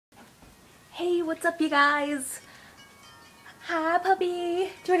Hey, what's up, you guys? Hi, puppy.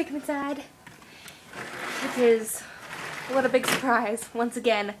 Do you want to come inside? It is, what a big surprise, once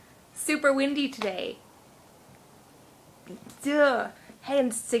again, super windy today. Duh.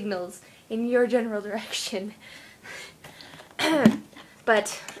 Hand signals in your general direction.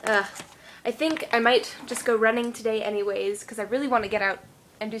 But, I think I might just go running today anyways, because I really want to get out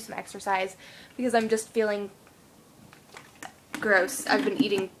and do some exercise, because I'm just feeling gross. I've been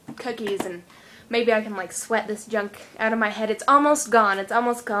eating cookies, and maybe I can, like, sweat this junk out of my head. It's almost gone. It's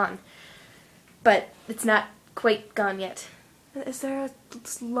almost gone. But it's not quite gone yet. Is there a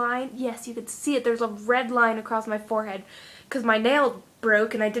line? Yes, you can see it. There's a red line across my forehead, because my nail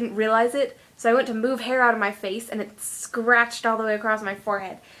broke, and I didn't realize it, so I went to move hair out of my face, and it scratched all the way across my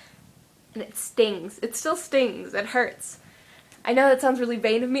forehead. And it stings. It still stings. It hurts. I know that sounds really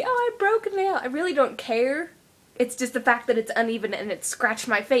vain of me. Oh, I broke a nail. I really don't care. It's just the fact that it's uneven and it scratched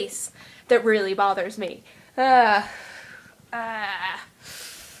my face that really bothers me. That's my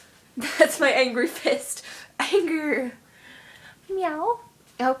angry fist. Anger. Meow.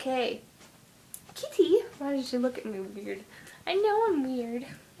 Okay. Kitty. Why did you look at me weird? I know I'm weird.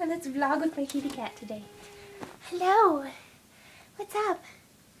 And let's vlog with my kitty cat today. Hello. What's up?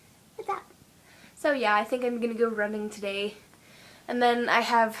 What's up? So yeah, I think I'm gonna go running today. And then I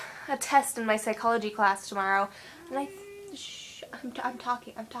have a test in my psychology class tomorrow. And I'm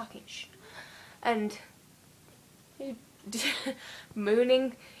talking, shh. And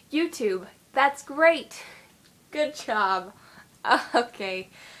mooning YouTube. That's great. Good job. Okay.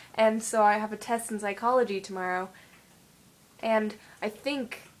 And so I have a test in psychology tomorrow. And I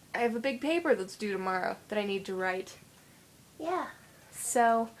think I have a big paper that's due tomorrow that I need to write. Yeah.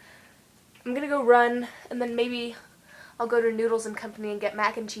 So I'm gonna go run, and then maybe I'll go to Noodles and Company and get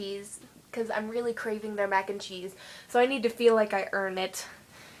mac and cheese, because I'm really craving their mac and cheese. So I need to feel like I earn it,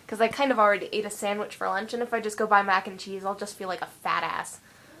 because I kind of already ate a sandwich for lunch, and if I just go buy mac and cheese, I'll just feel like a fat ass.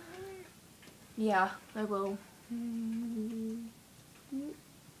 Yeah, I will.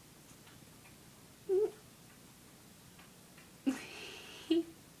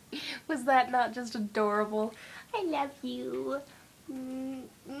 Was that not just adorable? I love you.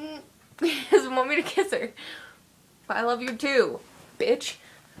 She doesn't want me to kiss her. I love you too, bitch.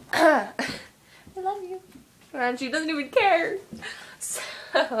 I love you. And she doesn't even care.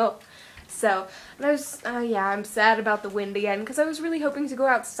 So, and I was, yeah, I'm sad about the wind again, because I was really hoping to go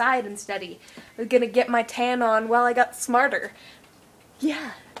outside and study. I was gonna get my tan on while I got smarter.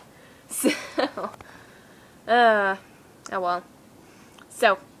 Yeah. So, oh well.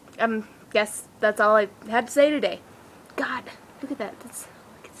 So, guess that's all I had to say today. God, look at that. That's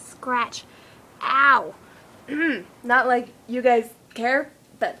like a scratch. Ow. Not like you guys care,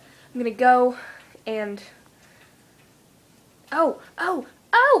 but I'm gonna go and oh,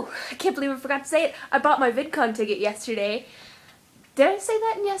 I can't believe I forgot to say it. I bought my VidCon ticket yesterday. Did I say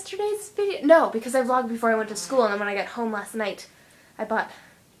that in yesterday's video? No, because I vlogged before I went to school, and then when I got home last night, I bought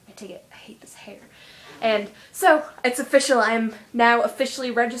my ticket. I hate this hair. And so, it's official. I'm now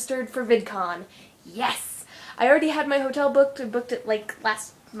officially registered for VidCon. Yes! I already had my hotel booked. I booked it like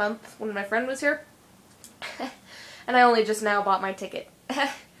last month when my friend was here. And I only just now bought my ticket.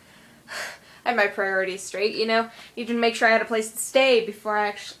 I had my priorities straight, you know? Need to make sure I had a place to stay before I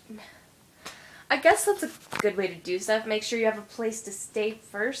actually... I guess that's a good way to do stuff. Make sure you have a place to stay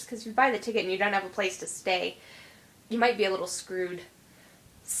first, because if you buy the ticket and you don't have a place to stay, you might be a little screwed.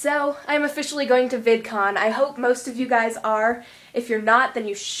 So, I'm officially going to VidCon. I hope most of you guys are. If you're not, then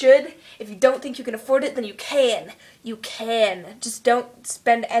you should. If you don't think you can afford it, then you can. You can. Just don't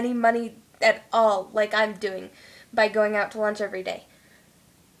spend any money at all, like I'm doing, by going out to lunch every day.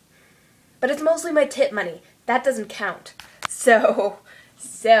 But it's mostly my tip money. That doesn't count. So,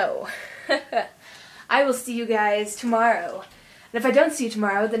 I will see you guys tomorrow. And if I don't see you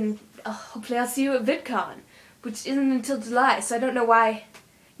tomorrow, then hopefully I'll see you at VidCon, which isn't until July, so I don't know why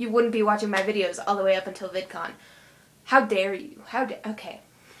you wouldn't be watching my videos all the way up until VidCon. How dare you? Okay.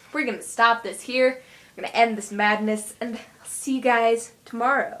 We're gonna stop this here. We're gonna end this madness, and I'll see you guys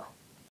tomorrow.